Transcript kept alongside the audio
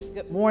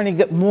Good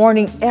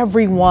morning,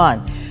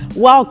 everyone.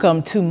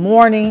 Welcome to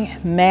Morning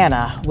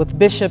Manna with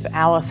Bishop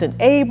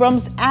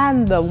Abrams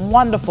and the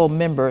wonderful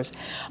members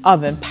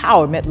of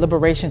Empowerment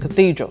Liberation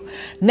Cathedral.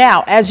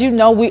 Now, as you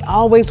know, we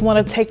always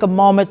want to take a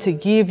moment to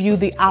give you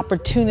the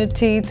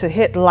opportunity to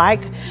hit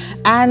like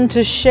and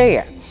to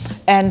share.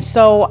 And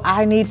so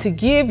I need to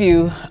give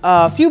you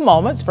a few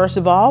moments, first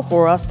of all,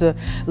 for us to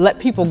let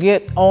people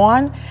get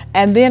on.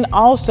 And then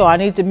also I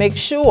need to make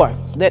sure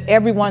that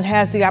everyone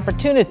has the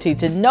opportunity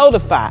to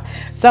notify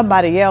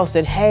somebody else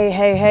that,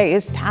 hey,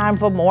 it's time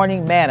for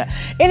Morning Manna.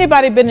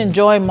 Anybody been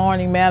enjoying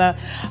Morning Manna?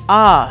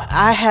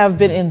 I have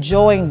been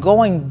enjoying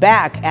going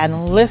back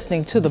and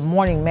listening to the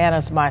Morning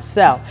Mannas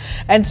myself.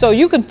 And so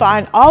you can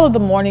find all of the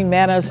Morning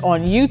Mannas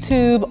on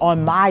YouTube,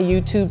 on my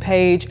YouTube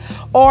page,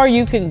 or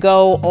you can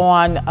go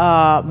on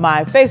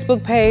my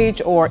Facebook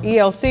page or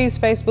ELC's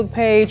Facebook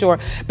page, or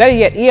better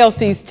yet,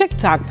 ELC's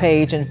TikTok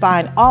page, and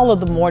find all of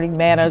the Morning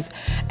Mannas.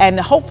 And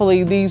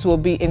hopefully these will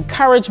be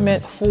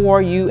encouragement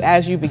for you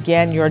as you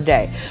begin your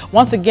day.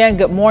 Once again,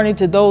 good morning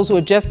to those who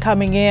are just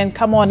coming in.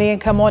 Come on in.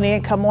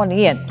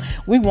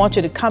 We want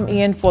you to come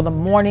in for the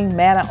Morning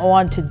Manna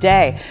on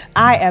today.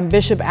 I am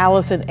Bishop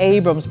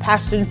Abrams,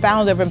 pastor and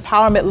founder of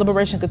Empowerment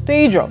Liberation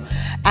Cathedral.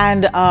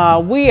 And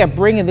we are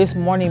bringing this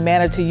Morning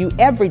Manna to you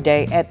every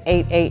day at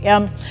 8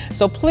 a.m.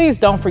 So please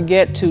don't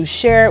forget to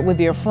share it with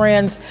your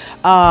friends,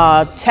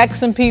 text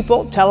some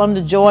people, tell them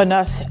to join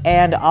us,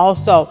 and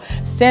also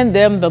send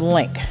them the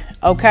link.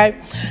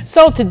 Okay,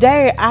 so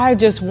today I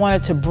just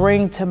wanted to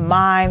bring to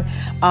mind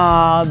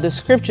the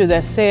scripture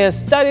that says,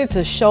 study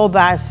to show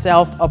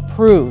thyself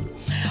approved.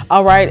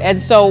 All right,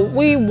 and so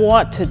we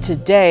want to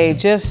today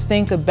just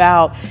think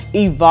about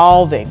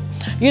evolving.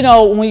 You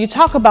know, when you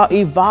talk about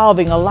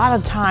evolving, a lot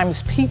of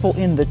times people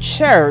in the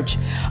church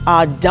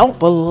don't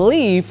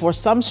believe for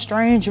some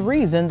strange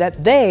reason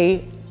that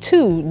they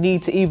too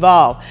need to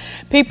evolve.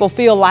 People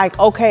feel like,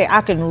 okay,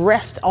 I can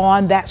rest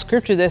on that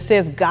scripture that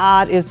says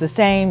God is the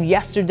same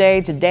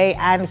yesterday, today,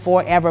 and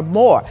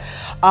forevermore.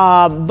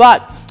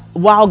 But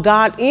while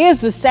God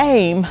is the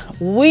same,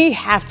 we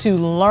have to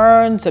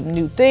learn some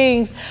new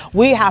things.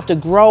 We have to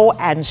grow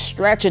and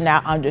stretch in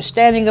our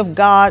understanding of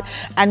God,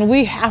 and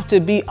we have to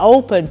be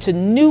open to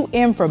new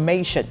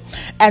information.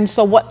 And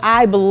so what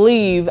I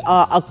believe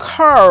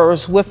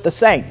occurs with the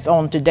saints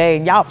on today,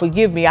 and y'all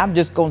forgive me, I'm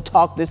just going to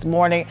talk this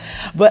morning,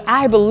 but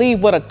I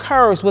believe what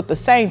occurs with the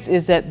saints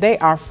is that they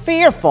are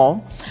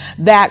fearful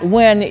that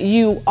when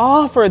you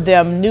offer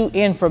them new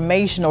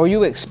information or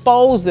you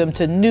expose them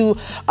to new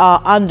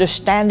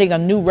understanding, a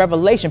new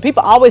revelation.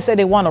 People always say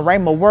they want a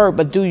rhema word,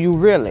 but do you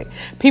really?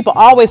 People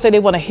always say they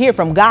want to hear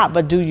from God,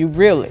 but do you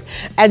really?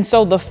 And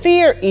so the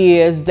fear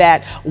is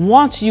that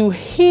once you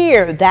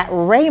hear that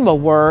rhema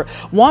word,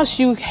 once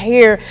you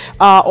hear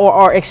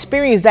or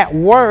experience that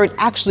word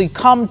actually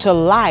come to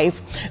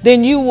life,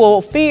 then you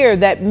will fear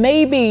that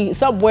maybe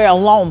somewhere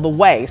along the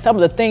way, some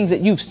of the things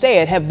that you've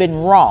said have been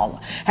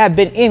wrong, have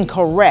been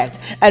incorrect,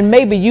 and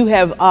maybe you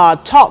have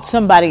taught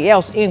somebody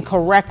else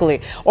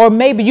incorrectly, or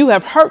maybe you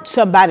have hurt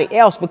somebody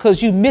else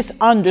because you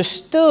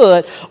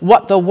misunderstood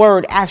what the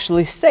word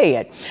actually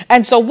said.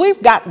 And so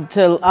we've got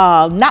to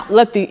not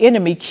let the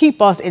enemy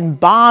keep us in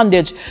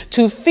bondage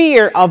to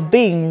fear of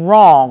being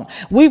wrong.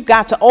 We've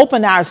got to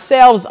open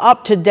ourselves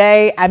up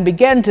today and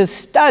begin to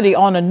study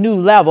on a new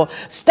level.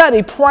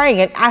 Study praying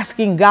and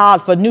asking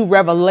God for new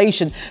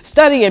revelation.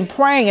 Study and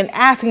praying and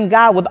asking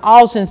God with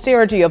all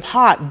sincerity of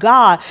heart,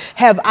 God,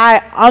 have I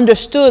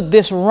understood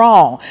this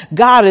wrong?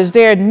 God, is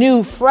there a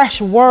new fresh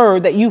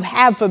word that you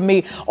have for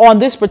me on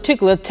this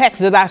particular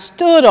text that I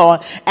stood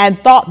on and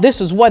thought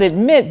this is what it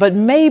meant, but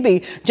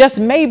maybe, just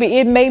maybe,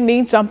 it may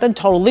mean something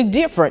totally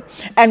different.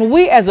 And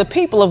we as a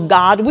people of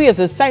God, we as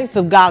the saints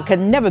of God,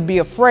 can never be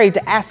afraid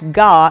to ask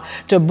God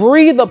to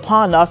breathe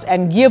upon us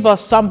and give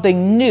us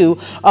something new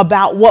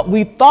about what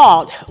we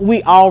thought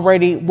we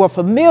already were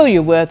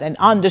familiar with and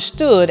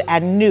understood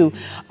and knew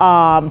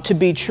to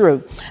be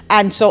true.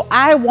 And so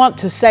I want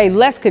to say,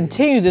 let's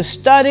continue to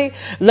study.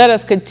 Let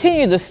us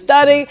continue to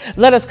study.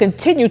 Let us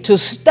continue to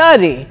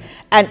study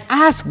and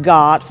ask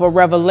God for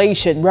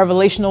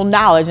revelational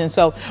knowledge. And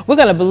so we're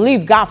going to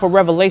believe God for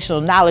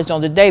revelational knowledge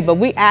on today, but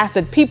we ask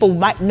that people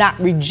might not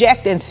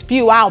reject and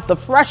spew out the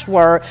fresh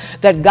word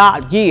that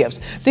God gives.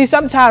 See,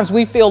 sometimes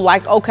we feel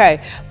like,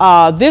 okay,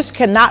 this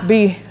cannot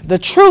be the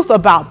truth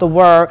about the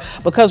word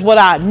because what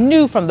I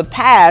knew from the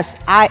past,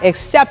 I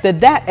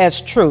accepted that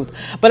as truth.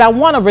 But I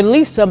want to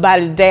release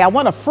somebody today. I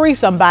want to free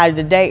somebody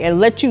today and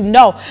let you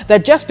know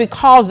that just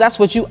because that's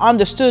what you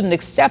understood and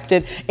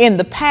accepted in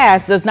the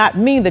past does not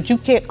mean that you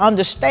can't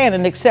understand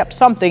and accept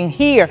something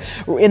here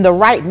in the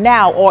right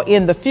now or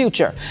in the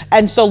future.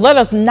 And so let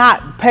us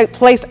not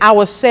place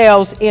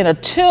ourselves in a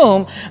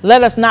tomb.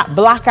 Let us not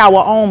block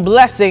our own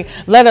blessing.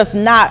 Let us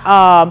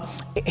not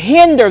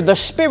hinder the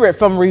Spirit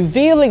from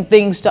revealing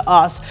things to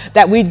us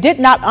that we did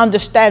not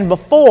understand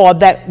before,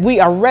 that we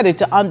are ready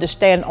to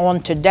understand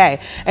on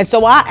today. And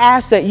so I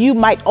ask that you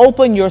might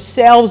open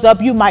yourselves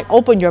up, you might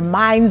open your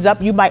minds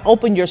up, you might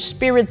open your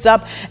spirits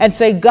up and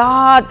say,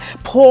 God,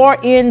 pour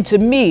into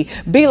me.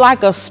 Be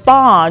like a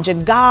sponge,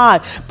 and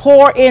God,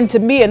 pour into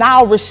me, and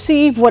I'll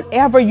receive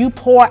whatever you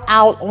pour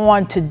out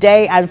on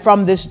today and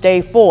from this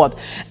day forth.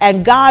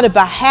 And God, if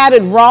I had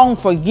it wrong,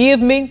 forgive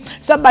me.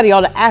 Somebody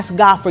ought to ask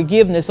God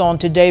forgiveness on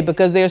today,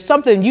 because there's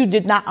something you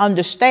did not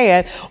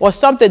understand, or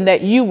something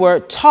that you were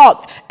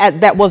taught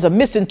that was a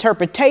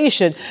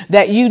misinterpretation,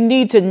 that you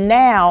need to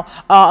now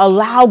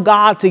allow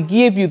God to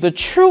give you the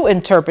true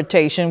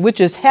interpretation,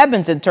 which is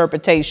heaven's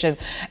interpretation,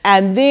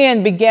 and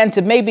then begin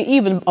to maybe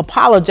even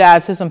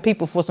apologize to some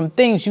people for some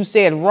things you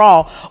said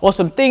wrong, or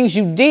some things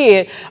you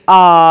did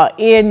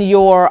in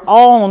your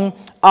own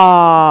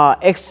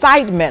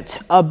excitement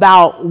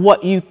about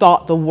what you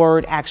thought the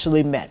word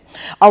actually meant.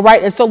 All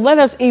right. And so let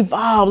us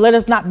evolve. Let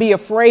us not be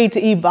afraid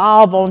to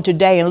evolve on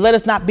today. And let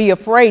us not be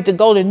afraid to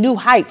go to new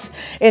heights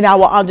in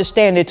our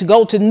understanding, to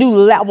go to new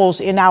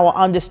levels in our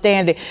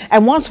understanding.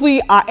 And once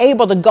we are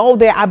able to go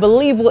there, I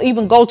believe we'll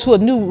even go to a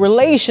new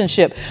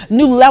relationship,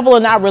 new level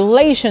in our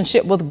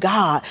relationship with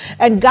God.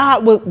 And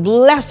God will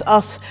bless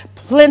us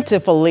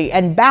plentifully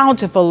and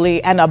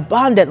bountifully and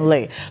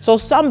abundantly. So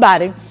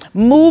somebody,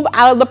 move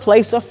out of the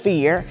place of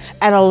fear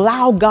and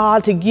allow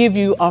God to give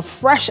you a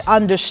fresh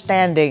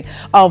understanding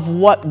of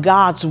what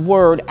God's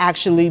word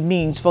actually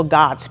means for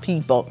God's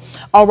people.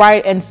 All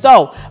right. And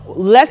so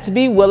let's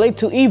be willing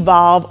to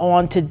evolve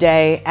on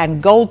today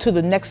and go to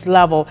the next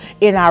level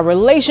in our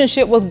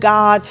relationship with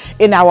God,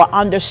 in our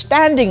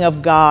understanding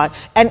of God,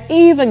 and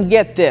even,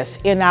 get this,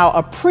 in our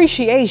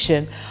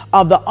appreciation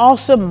of the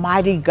awesome,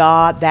 mighty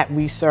God that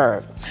we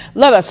serve.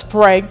 Let us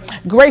pray.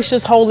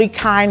 Gracious, holy,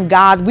 kind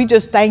God, we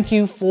just thank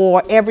you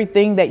for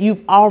everything that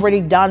you've already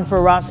done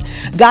for us.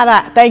 God,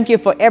 I thank you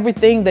for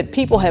everything that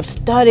people have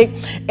studied,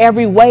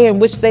 every way in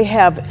which they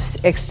have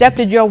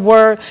accepted your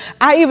word.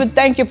 I even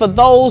thank you for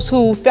those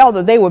who felt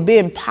that they were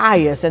being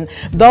pious, and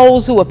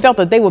those who have felt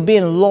that they were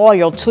being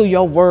loyal to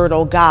your word,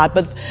 oh God.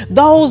 But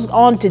those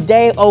on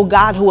today, oh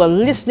God, who are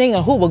listening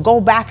and who will go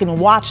back and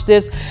watch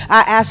this, I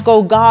ask,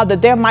 oh God,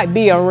 that there might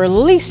be a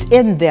release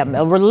in them,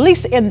 a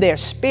release in their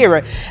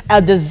spirit,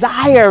 a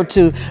desire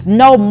to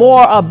know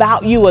more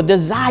about you, a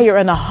desire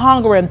and a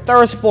hunger and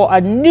thirst for a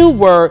new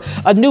word,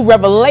 a new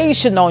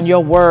revelation on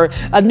your word,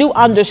 a new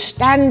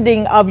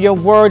understanding of your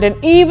word,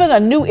 and even a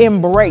new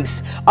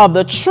embrace of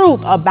the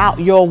truth about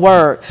your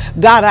word.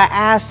 God, I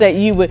ask that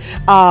you would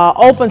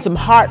open some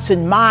hearts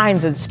and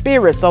minds and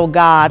spirits, oh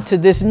God, to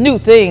this new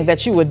thing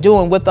that you are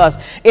doing with us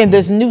in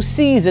this new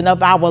season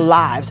of our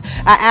lives.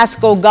 I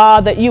ask, oh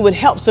God, that you would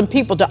help some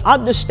people to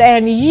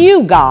understand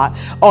you, God,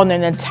 on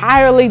an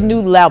entirely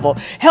new level.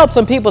 Help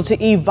some people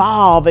to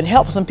evolve, and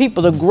help some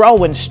people to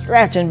grow and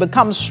stretch and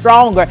become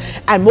stronger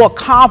and more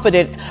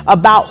confident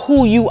about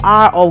who you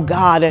are, oh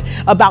God,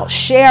 and about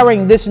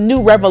sharing this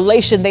new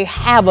revelation they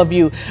have of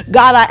you.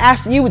 God, I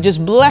ask that you would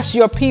just bless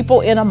your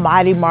people in a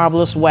mighty,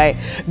 marvelous way.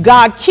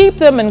 God, keep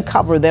them and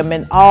cover them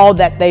in all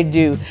that they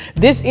do.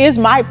 This is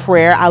my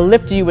prayer. I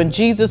lift to you in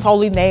Jesus'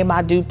 holy name.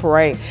 I do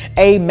pray.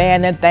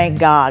 Amen, and thank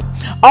God.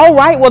 All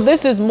right. Well,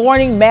 this is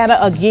Morning Manna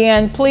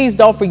again. Please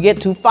don't forget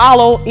to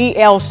follow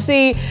ELC.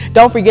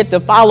 Don't forget to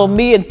follow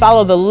me and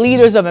follow the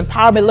leaders of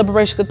Empowerment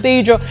Liberation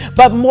Cathedral.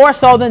 But more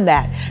so than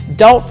that,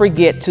 don't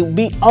forget to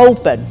be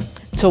open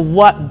to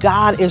what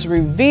God is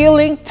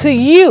revealing to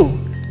you.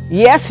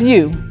 Yes,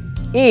 you,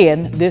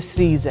 in this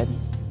season.